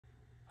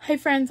Hi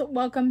friends,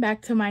 welcome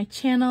back to my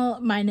channel.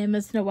 My name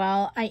is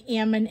Noelle. I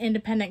am an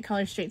independent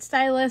color straight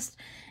stylist,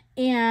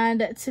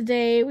 and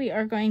today we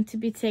are going to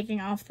be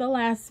taking off the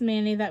last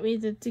mani that we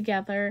did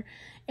together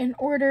in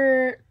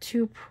order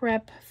to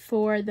prep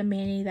for the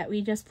mani that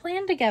we just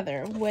planned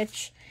together,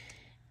 which,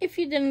 if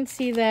you didn't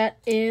see that,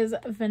 is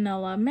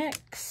Vanilla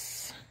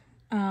Mix,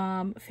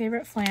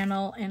 Favorite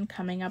Flannel, and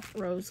Coming Up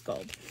Rose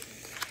Gold.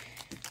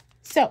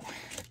 So,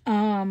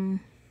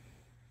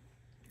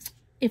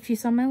 if you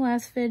saw my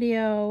last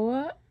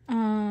video,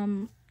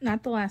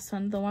 not the last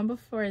one, the one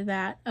before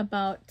that,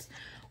 about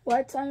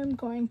what I'm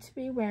going to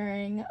be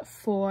wearing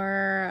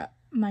for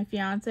my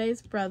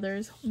fiance's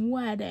brother's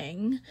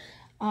wedding,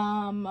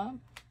 I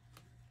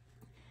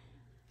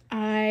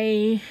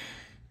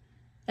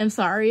am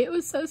sorry it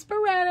was so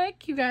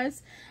sporadic, you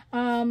guys,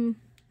 and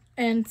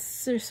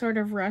so sort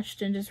of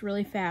rushed and just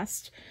really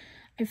fast.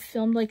 I've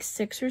filmed like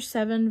 6 or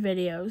 7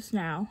 videos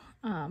now.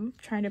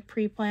 Trying to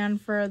pre-plan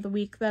for the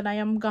week that I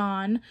am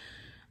gone,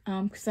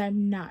 because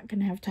I'm not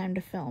gonna have time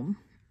to film.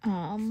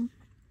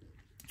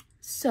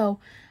 So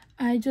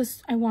I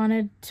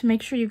wanted to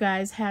make sure you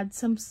guys had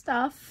some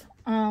stuff,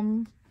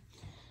 and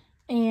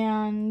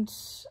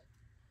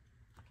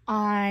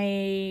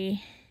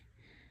I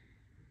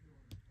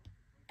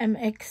am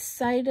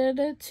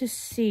excited to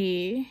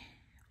see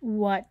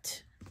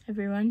what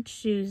everyone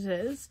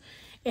chooses.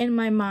 In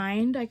my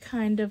mind, I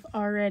kind of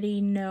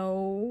already know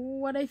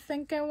what I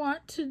think I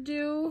want to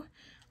do,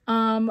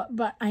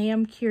 but I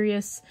am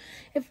curious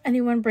if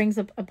anyone brings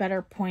up a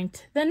better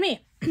point than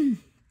me.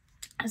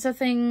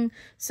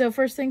 So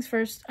first things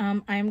first,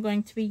 I'm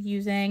going to be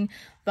using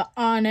the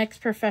Onyx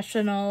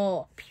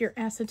Professional Pure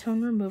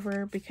Acetone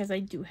Remover because I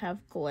do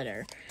have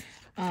glitter,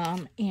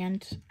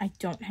 and I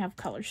don't have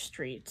Color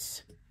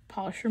Street's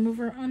polish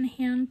remover on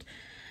hand.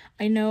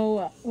 I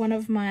know one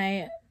of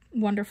my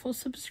wonderful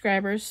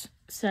subscribers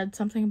said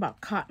something about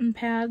cotton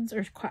pads,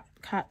 or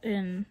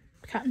cotton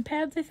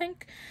pads, I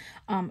think,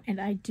 and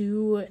I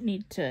do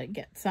need to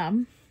get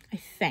some. I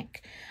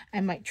think I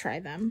might try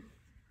them,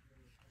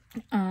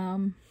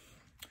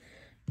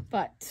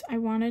 but I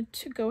wanted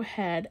to go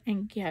ahead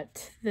and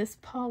get this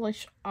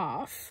polish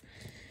off,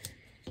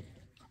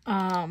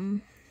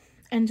 and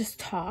just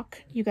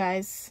talk, you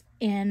guys.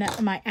 In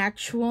my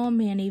actual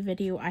mani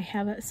video, I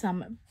have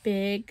some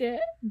big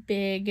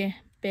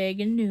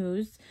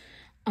news.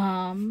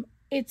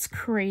 It's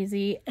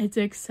crazy. It's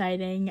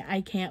exciting.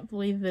 I can't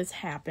believe this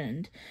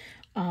happened.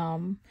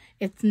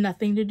 It's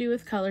nothing to do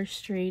with Color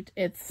Street.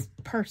 It's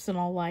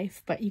personal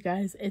life, but you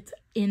guys, it's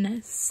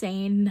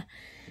insane.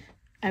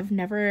 I've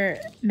never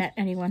met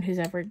anyone who's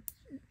ever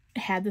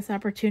had this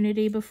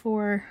opportunity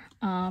before.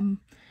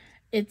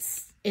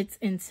 It's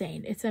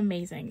insane. It's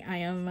amazing.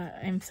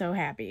 I'm so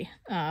happy.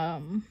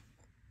 Oh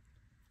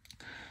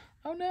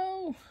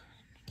no.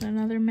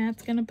 Another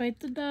mat's gonna bite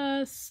the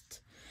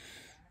dust.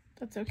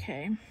 That's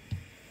okay.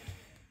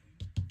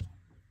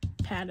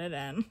 Pat it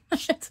in.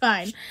 It's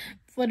fine.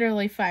 It's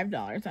literally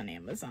 $5 on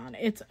Amazon.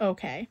 It's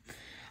okay.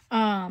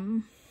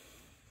 Yeah,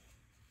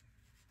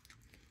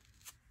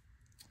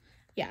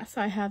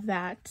 so I have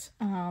that.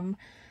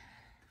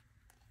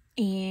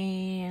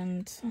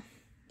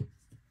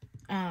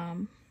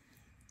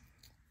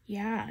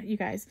 Yeah, you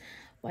guys,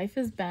 life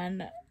has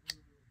been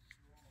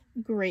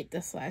great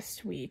this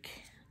last week.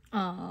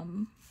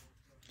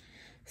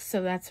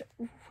 So that's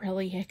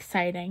really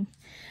exciting.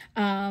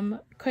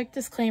 Quick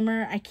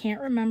disclaimer, I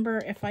can't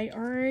remember if I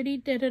already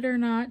did it or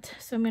not,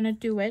 so I'm gonna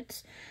do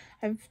it.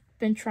 I've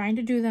been trying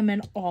to do them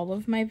in all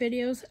of my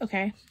videos.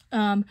 Okay,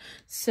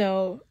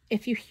 so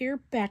if you hear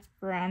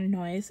background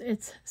noise,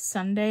 it's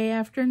Sunday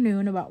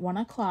afternoon, about 1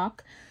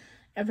 o'clock.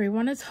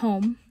 Everyone is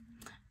home.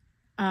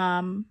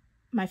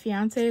 My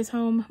fiance is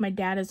home, my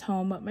dad is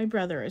home, my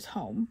brother is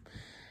home.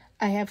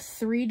 I have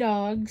 3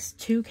 dogs,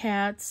 2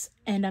 cats,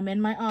 and I'm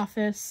in my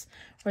office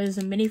where there's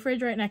a mini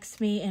fridge right next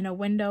to me and a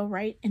window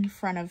right in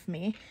front of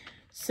me.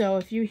 So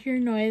if you hear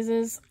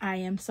noises, I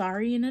am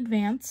sorry in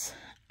advance.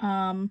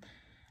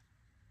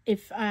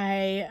 If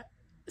I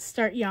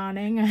start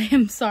yawning, I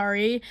am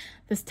sorry.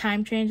 This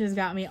time change has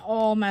got me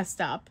all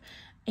messed up.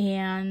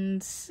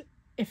 And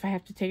if I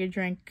have to take a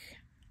drink,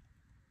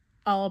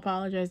 I'll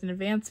apologize in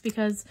advance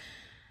because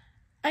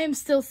I am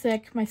still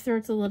sick. My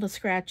throat's a little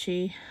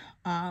scratchy.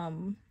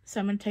 So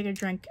I'm going to take a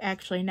drink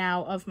actually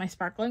now of my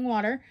sparkling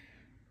water.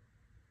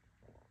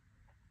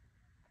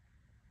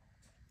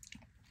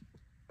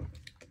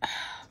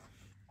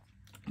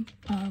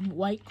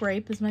 White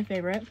grape is my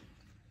favorite.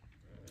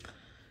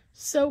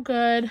 So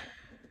good.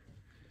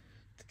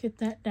 Let's get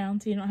that down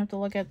so you don't have to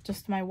look at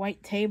just my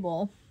white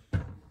table,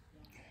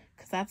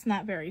 because that's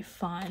not very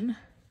fun.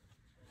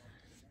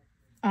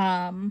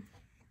 And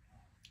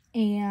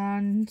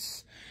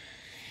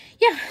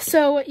yeah,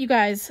 so you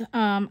guys,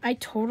 I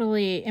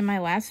totally, in my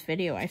last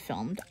video I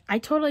filmed, I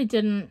totally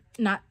didn't,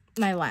 not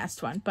my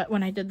last one, but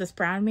when I did this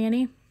brown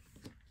mani,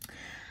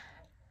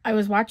 I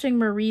was watching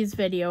Marie's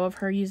video of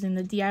her using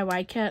the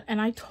DIY kit,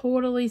 and I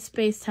totally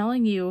spaced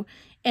telling you,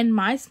 in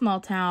my small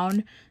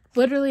town,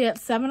 literally at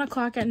 7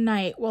 o'clock at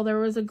night while there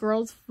was a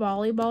girls'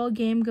 volleyball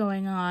game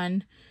going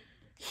on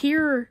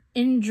here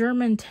in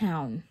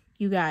Germantown,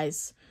 you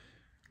guys.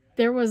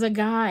 There was a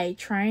guy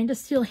trying to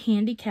steal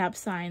handicap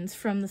signs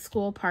from the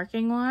school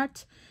parking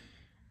lot,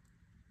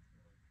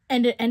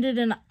 and it ended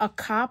in a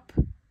cop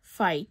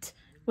fight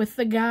with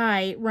the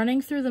guy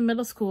running through the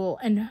middle school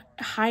and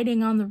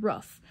hiding on the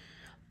roof.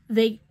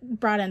 They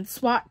brought in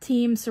SWAT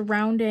teams,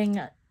 surrounding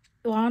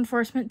law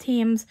enforcement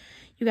teams.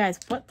 You guys,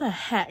 what the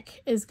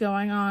heck is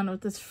going on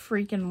with this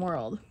freaking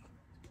world?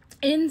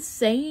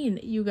 Insane,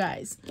 you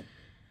guys.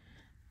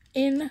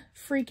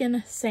 Freaking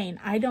insane.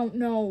 I don't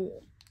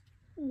know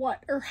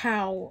what or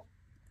how,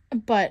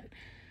 but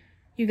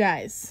you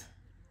guys,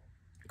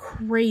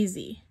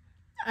 crazy.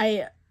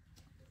 I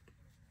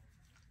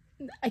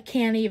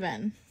can't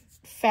even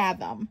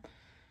fathom.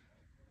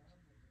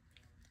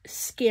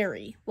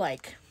 Scary,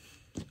 like,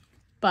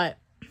 but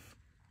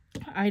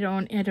I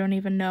don't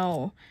even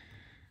know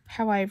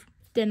how I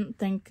didn't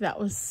think that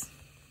was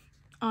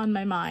on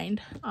my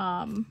mind.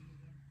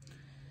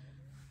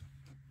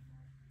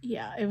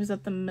 Yeah, it was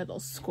at the middle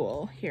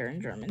school here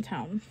in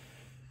Germantown.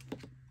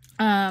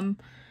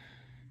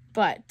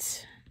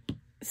 But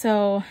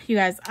so you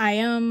guys, I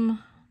am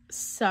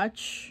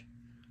such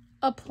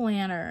a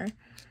planner.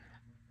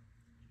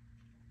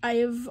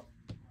 I've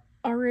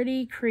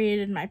already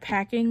created my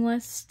packing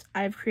list.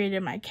 I've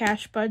created my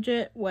cash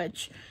budget,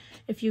 which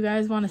if you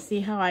guys want to see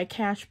how I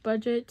cash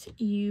budget,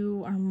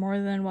 you are more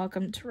than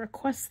welcome to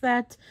request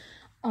that.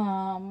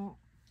 I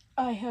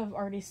have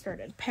already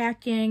started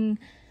packing.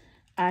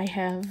 I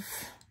have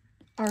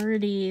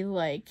already,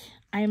 like,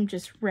 I am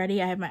just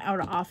ready. I have my out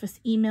of office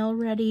email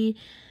ready.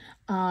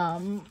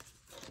 And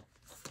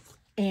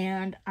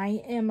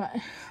I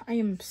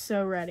am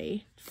so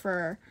ready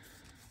for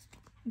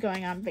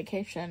going on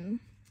vacation.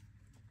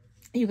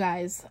 You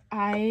guys,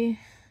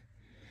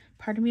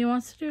 part of me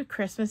wants to do a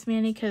Christmas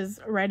mani because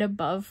right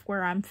above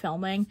where I'm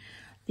filming,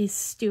 these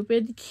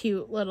stupid,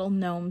 cute little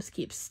gnomes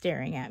keep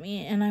staring at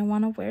me, and I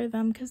want to wear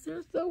them because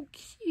they're so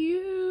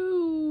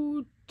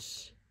cute.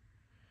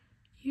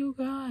 You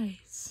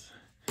guys.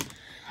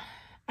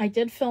 I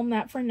did film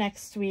that for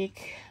next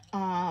week.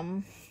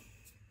 I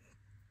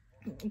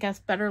guess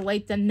better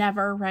late than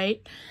never,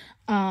 right?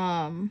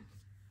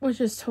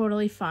 Which is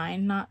totally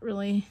fine. Not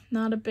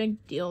a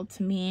big deal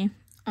to me.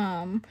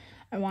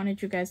 I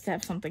wanted you guys to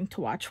have something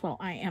to watch while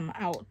I am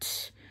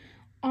out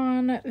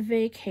on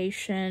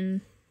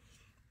vacation.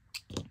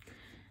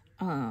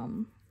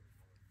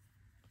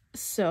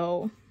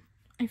 So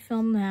I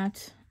filmed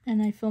that,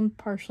 and I filmed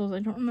partials. I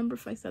don't remember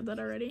if I said that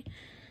already.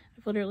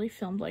 I've literally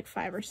filmed like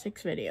 5 or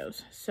 6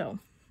 videos. So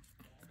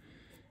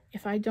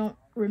if I don't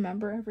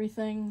remember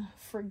everything,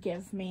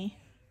 forgive me,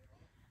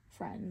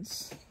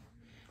 friends.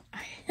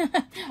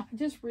 I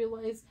just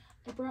realized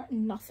I brought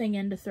nothing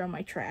in to throw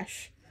my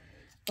trash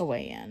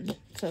away in.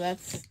 So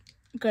that's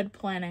good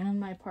planning on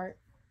my part.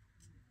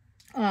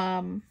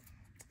 I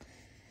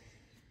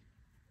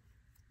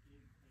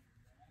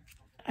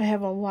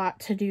have a lot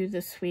to do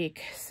this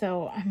week,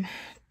 so I'm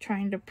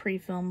trying to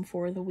pre-film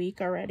for the week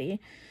already.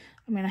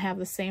 I'm going to have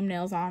the same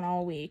nails on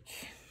all week.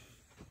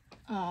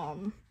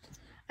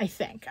 I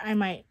think I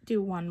might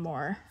do one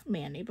more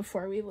mani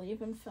before we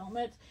leave and film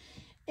it,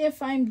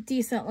 if I'm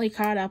decently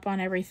caught up on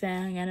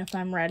everything and if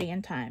I'm ready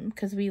in time,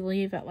 because we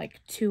leave at like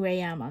 2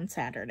 a.m. on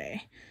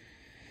Saturday,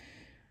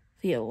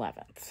 the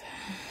 11th.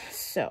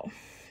 So,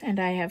 and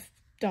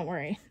don't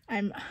worry,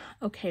 I'm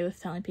okay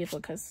with telling people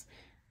because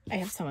I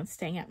have someone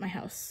staying at my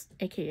house,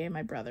 aka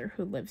my brother,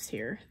 who lives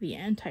here the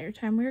entire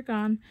time we're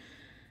gone.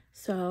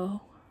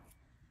 So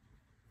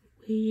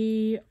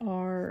we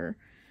are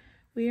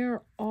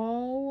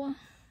all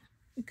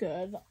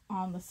good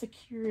on the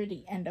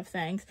security end of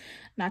things.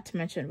 Not to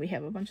mention we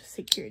have a bunch of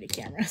security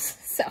cameras,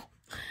 so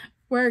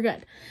we're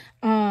good.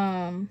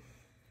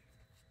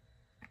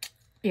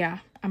 Yeah,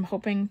 I'm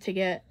hoping to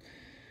get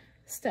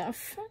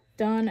stuff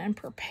done and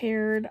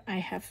prepared.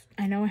 I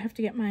know I have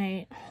to get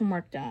my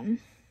homework done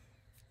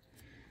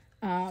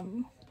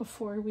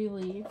before we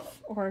leave,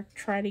 or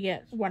try to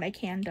get what I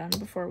can done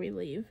before we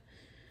leave,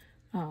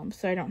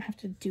 so I don't have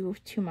to do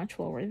too much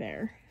while we're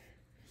there.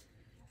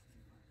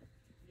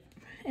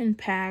 And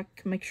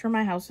pack, make sure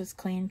my house is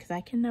clean, because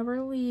I can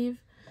never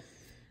leave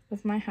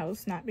with my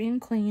house not being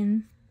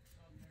clean.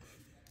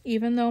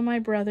 Even though my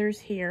brother's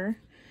here,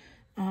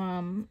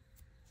 I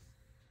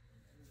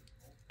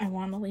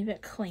want to leave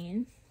it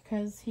clean,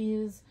 because he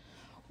is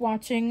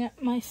watching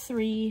my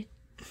 3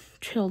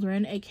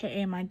 children,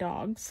 aka my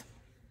dogs.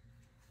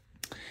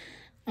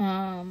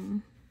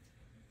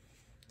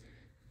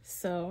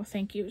 So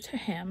thank you to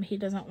him. He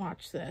doesn't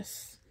watch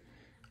this.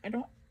 I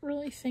don't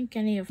really think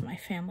any of my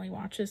family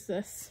watches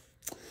this.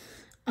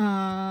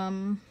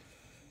 Man,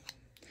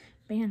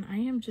 I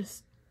am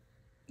just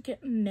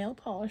getting nail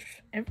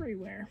polish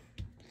everywhere.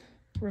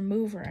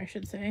 Remover, I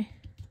should say.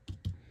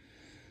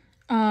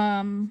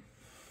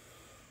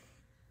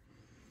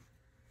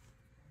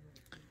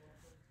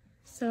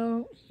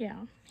 So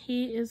yeah,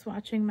 he is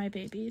watching my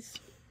babies.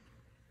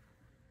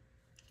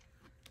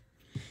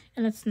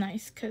 And it's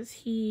nice because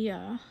he's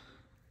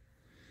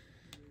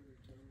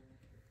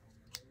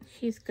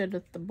good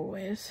with the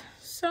boys.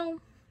 So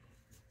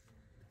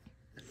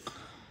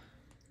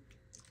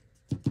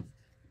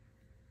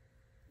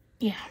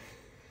yeah,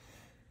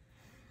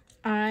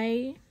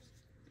 I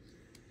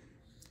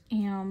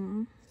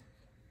am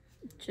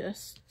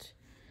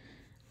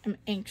I'm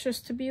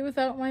anxious to be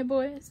without my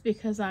boys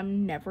because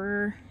I'm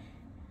never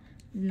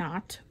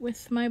not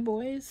with my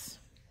boys.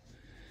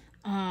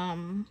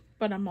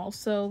 But I'm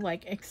also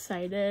like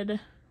excited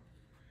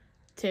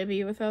to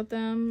be without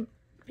them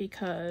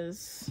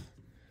because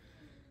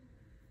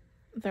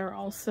they're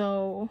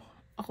also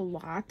a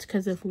lot,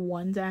 because if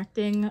one's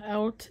acting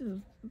out,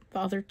 the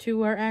other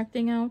two are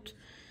acting out.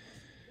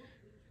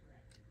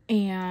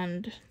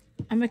 And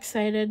I'm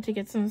excited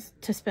to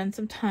to spend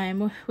some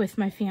time with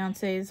my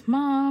fiance's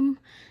mom,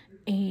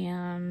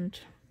 and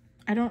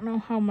I don't know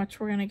how much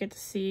we're gonna get to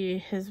see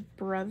his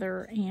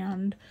brother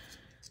and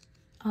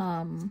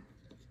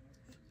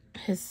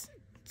his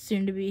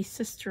soon-to-be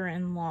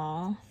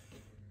sister-in-law,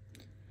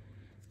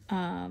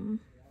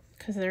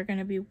 because they're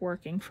gonna be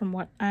working from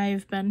what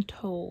I've been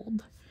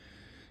told.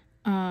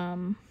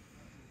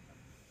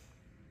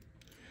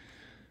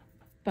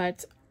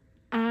 But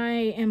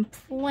I am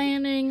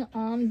planning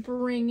on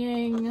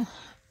bringing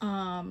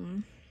I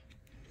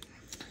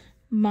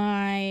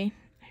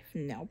have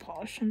nail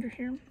polish under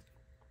here.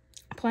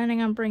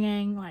 Planning on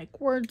bringing like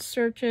word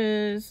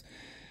searches.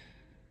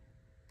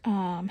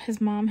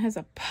 His mom has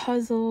a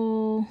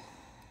puzzle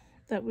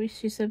that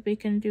she said we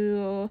can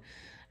do.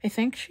 I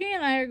think she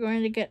and I are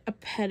going to get a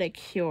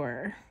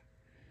pedicure.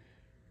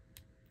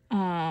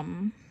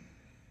 While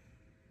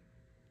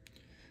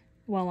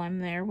I'm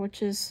there,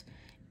 which is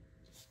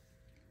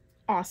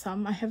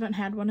awesome. I haven't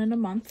had one in a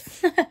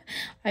month.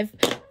 I've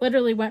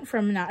literally went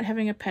from not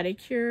having a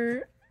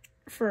pedicure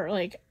for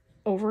like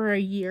over a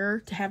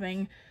year to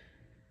having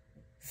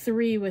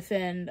 3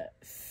 within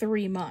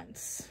 3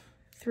 months,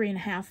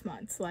 3.5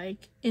 months.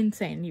 Like,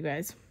 insane, you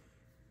guys.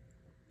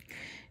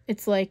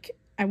 It's like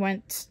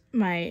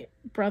my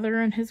brother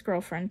and his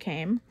girlfriend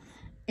came,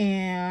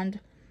 and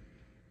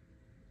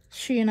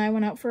she and I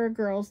went out for a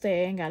girls'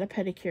 day and got a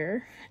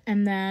pedicure,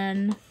 and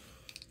then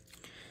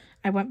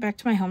I went back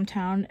to my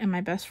hometown, and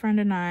my best friend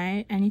and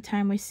I,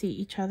 anytime we see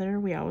each other,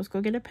 we always go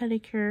get a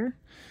pedicure.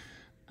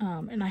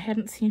 And I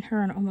hadn't seen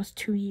her in almost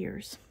 2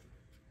 years.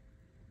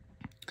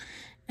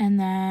 And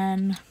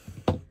then,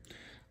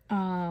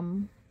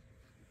 now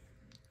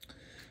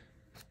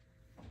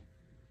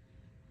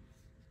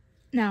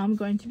I'm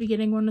going to be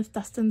getting one with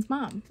Dustin's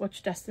mom,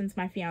 which Dustin's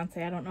my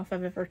fiance. I don't know if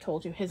I've ever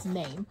told you his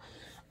name.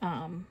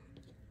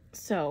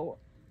 So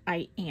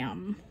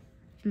I'm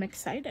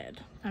excited.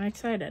 I'm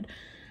excited.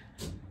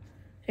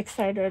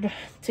 Excited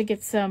to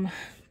get some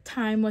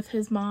time with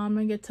his mom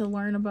and get to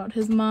learn about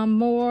his mom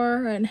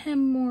more and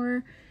him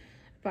more,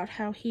 about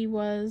how he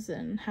was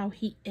and how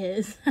he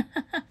is.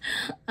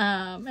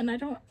 And I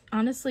don't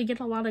honestly get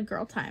a lot of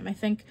girl time. I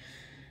think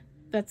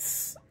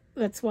that's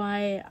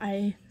why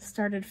I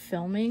started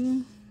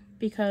filming,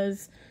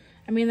 because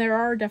I mean, there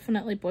are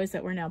definitely boys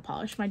that wear nail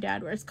polish. My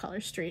dad wears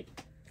Color Street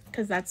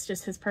because that's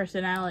just his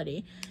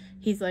personality.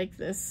 He's like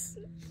this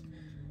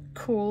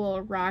cool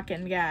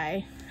rockin'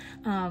 guy.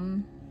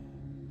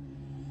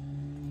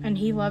 And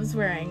he loves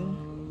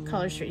wearing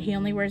Color Street. He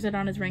only wears it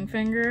on his ring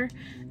finger,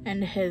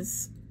 and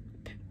his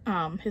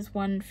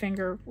one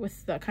finger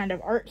with the kind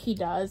of art he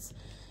does,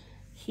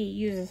 he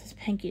uses his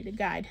pinky to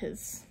guide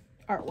his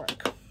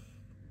artwork.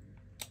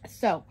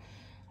 So,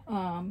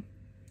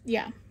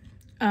 yeah.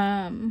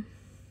 I'll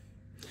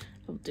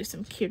do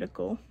some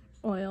cuticle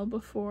oil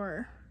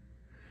before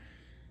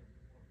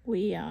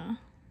we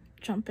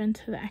jump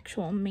into the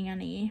actual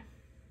mani.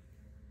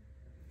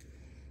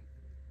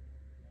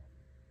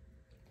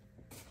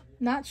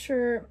 Not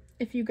sure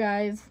if you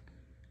guys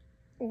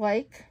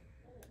like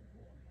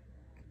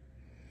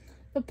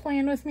the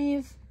plan with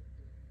me's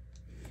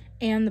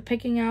and the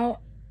picking out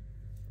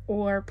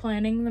or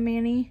planning the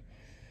mani,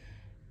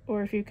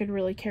 or if you could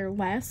really care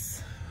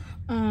less.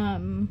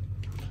 I'm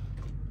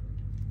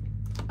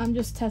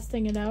just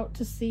testing it out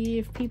to see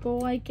if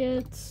people like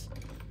it.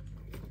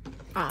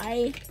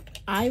 I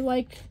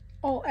like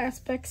all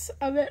aspects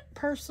of it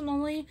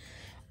personally.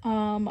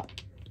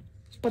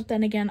 But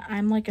then again,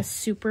 I'm like a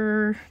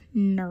super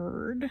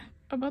nerd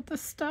about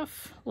this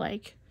stuff.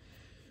 Like,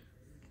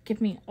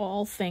 give me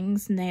all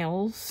things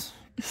nails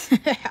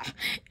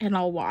and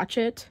I'll watch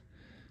it.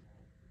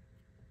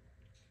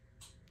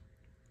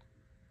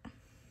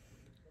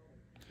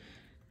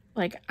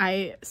 Like,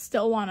 I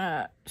still want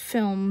to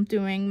film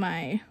doing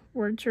my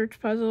word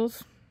search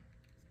puzzles.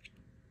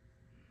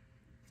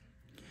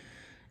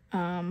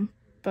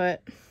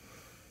 But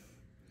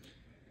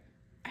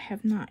I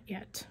have not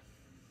yet.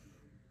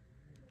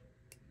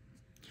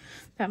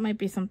 That might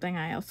be something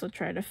I also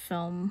try to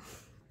film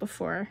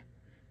before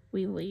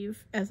we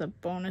leave as a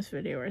bonus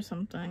video or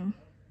something.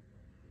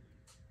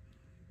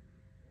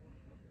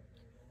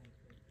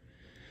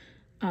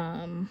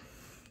 Trying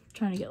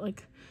to get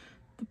like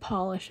the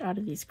polish out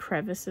of these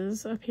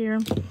crevices up here.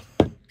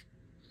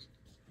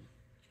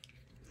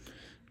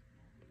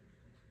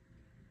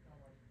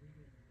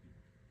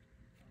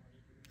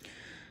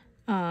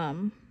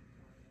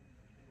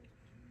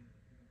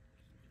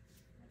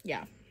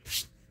 Yeah.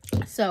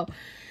 So,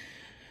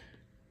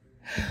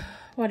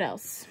 what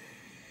else?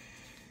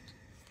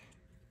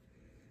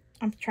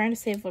 I'm trying to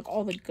save like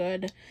all the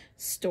good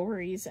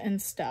stories and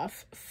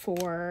stuff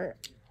for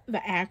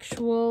the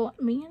actual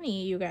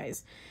mani, you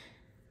guys.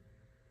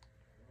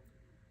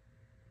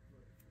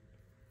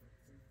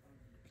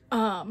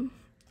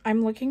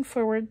 I'm looking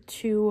forward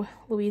to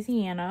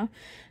Louisiana.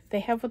 They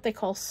have what they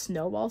call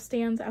snowball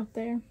stands out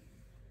there.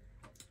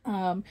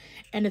 And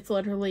it's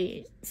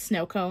literally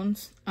snow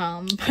cones.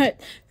 But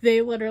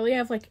they literally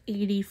have like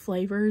 80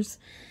 flavors.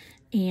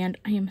 And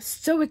I am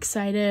so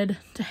excited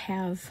to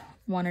have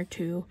one or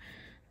two.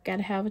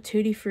 Gotta have a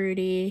Tutti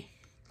Frutti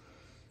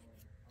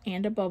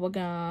and a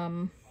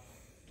bubblegum.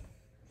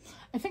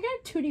 I think I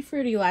had Tutti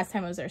Frutti last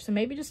time I was there, so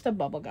maybe just a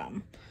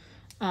bubblegum.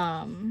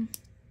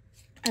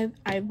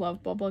 I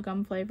love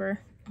bubblegum flavor.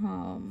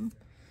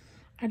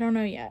 I don't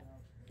know yet.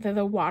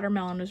 The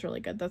watermelon is really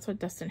good. That's what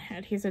Dustin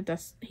had. He's a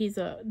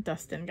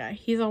Dustin guy.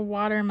 He's a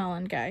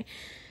watermelon guy.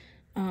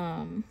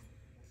 That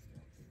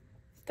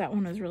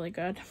one was really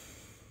good.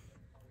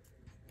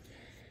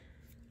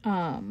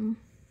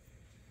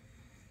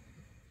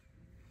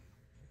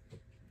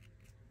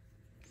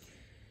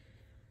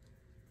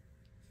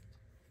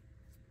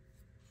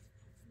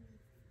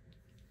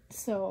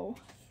 So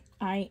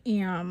I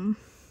am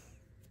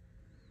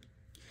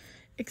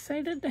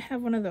excited to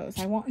have one of those.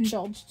 I won't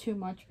indulge too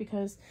much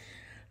because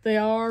they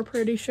are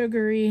pretty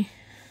sugary.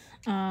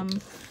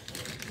 And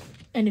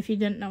if you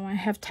didn't know, I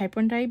have type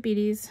 1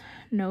 diabetes.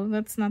 No,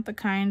 that's not the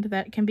kind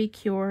that can be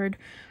cured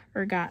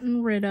or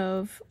gotten rid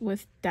of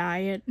with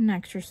diet and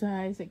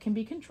exercise. It can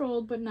be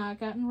controlled but not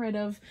gotten rid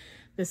of.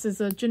 This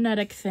is a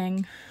genetic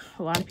thing.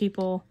 A lot of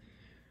people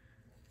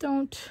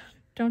don't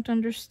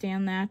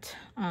understand that.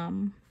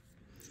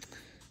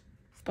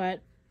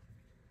 But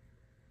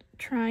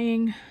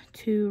trying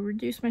to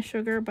reduce my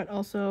sugar, but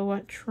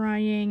also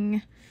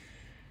trying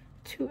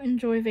to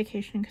enjoy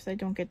vacation because I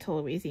don't get to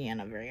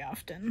Louisiana very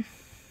often.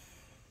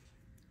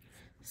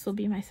 This will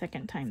be my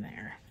second time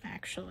there,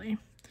 actually.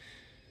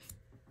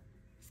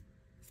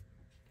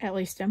 At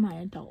least in my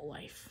adult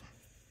life.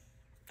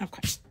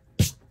 Okay.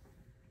 It's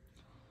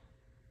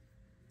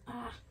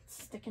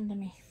sticking to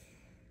me.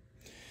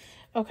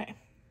 Okay.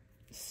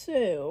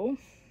 So,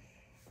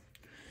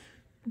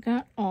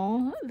 got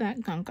all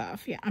that gunk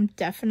off. Yeah, I'm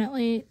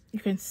definitely, you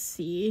can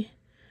see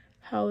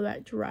how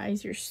that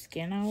dries your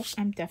skin out.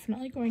 I'm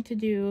definitely going to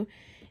do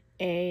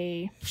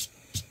a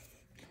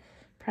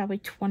probably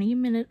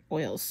 20-minute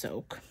oil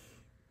soak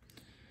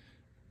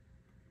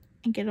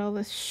and get all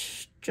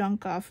this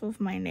junk off of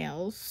my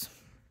nails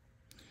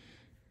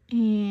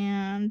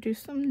and do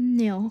some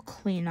nail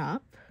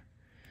cleanup,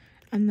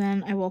 and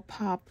then I will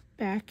pop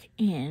back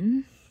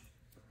in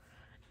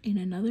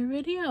another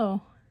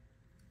video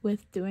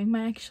with doing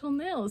my actual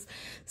nails.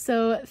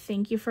 So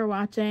thank you for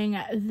watching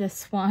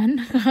this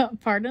one.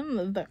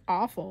 Pardon the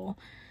awful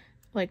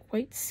like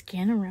white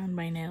skin around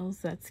my nails.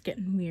 That's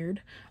getting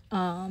weird.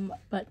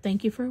 But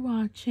thank you for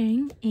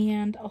watching,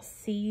 and I'll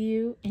see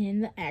you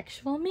in the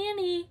actual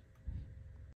mani.